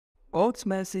God's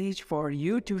message for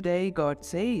you today, God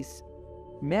says,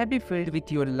 may be filled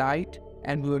with your light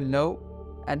and your love,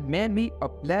 and may be a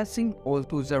blessing all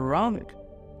those around.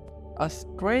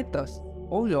 Strengthen us,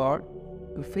 O Lord,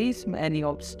 to face many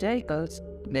obstacles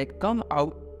that come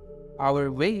out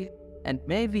our way, and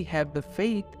may we have the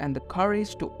faith and the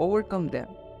courage to overcome them.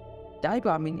 Type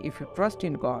Amen if you trust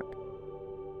in God.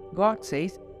 God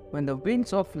says, when the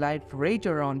winds of life rage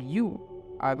around you,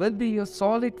 I will be your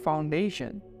solid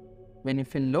foundation. When you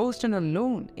feel lost and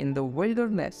alone in the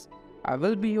wilderness, I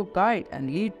will be your guide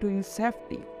and lead to your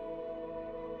safety.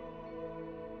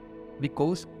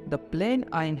 Because the plan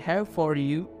I have for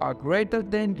you are greater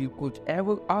than you could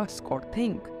ever ask or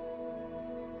think.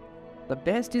 The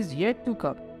best is yet to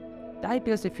come. Type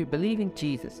yes if you believe in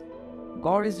Jesus.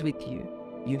 God is with you.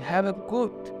 You have a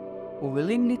God who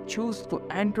willingly chose to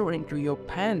enter into your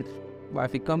path by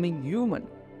becoming human.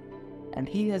 And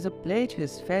He has pledged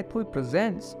His faithful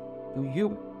presence to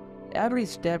you every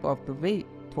step of the way,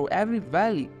 through every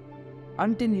valley,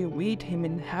 until you meet Him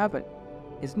in heaven.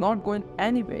 He's not going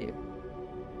anywhere.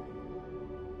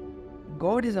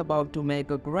 God is about to make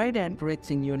a great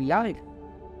entrance in your life,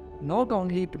 not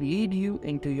only to lead you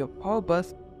into your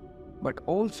purpose, but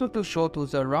also to show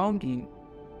those around you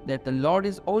that the Lord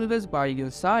is always by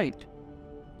your side,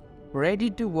 ready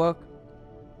to work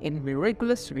in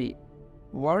miraculous way.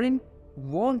 Worrying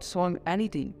won't solve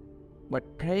anything,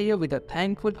 but prayer with a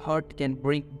thankful heart can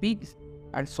bring peace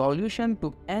and solution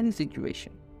to any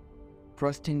situation.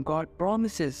 Trust in God's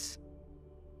promises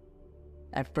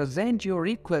and present your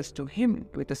request to Him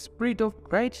with a spirit of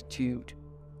gratitude.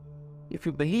 If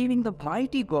you believe in the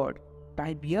mighty God,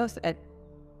 type yes and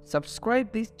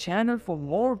subscribe this channel for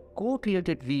more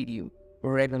God-related videos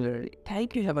regularly.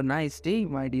 Thank you. Have a nice day,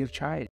 my dear child.